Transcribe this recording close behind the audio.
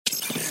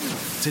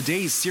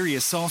Today's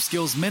Serious Soft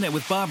Skills Minute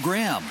with Bob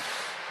Graham.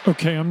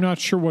 Okay, I'm not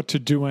sure what to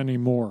do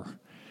anymore.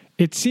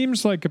 It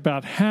seems like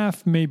about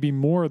half, maybe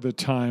more of the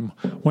time,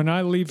 when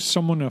I leave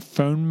someone a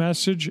phone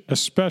message,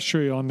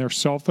 especially on their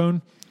cell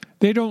phone,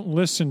 they don't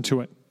listen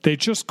to it. They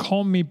just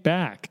call me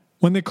back.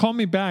 When they call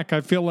me back, I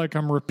feel like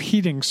I'm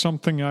repeating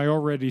something I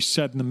already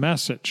said in the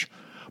message.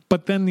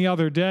 But then the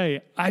other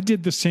day, I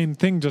did the same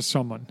thing to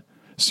someone.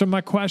 So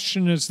my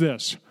question is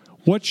this: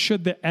 what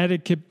should the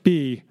etiquette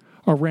be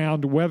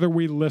around whether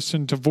we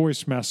listen to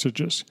voice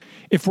messages?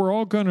 If we're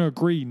all going to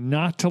agree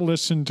not to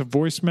listen to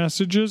voice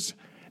messages,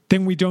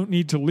 then we don't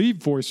need to leave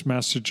voice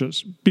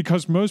messages,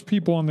 because most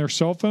people on their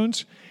cell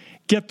phones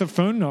get the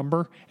phone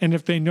number, and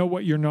if they know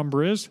what your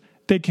number is,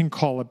 they can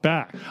call it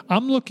back.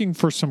 I'm looking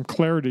for some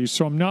clarity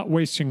so I'm not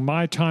wasting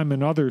my time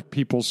and other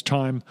people's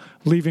time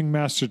leaving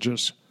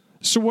messages.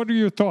 So what are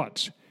your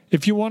thoughts?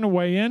 If you want to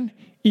weigh in,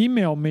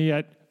 email me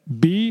at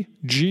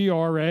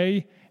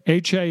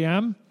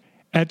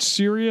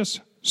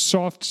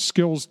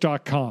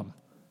bgraham@SeriousSoftSkills.com.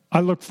 I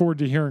look forward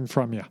to hearing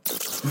from you.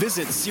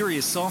 Visit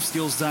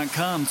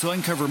SeriousSoftSkills.com to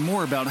uncover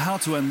more about how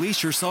to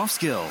unleash your soft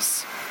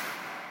skills.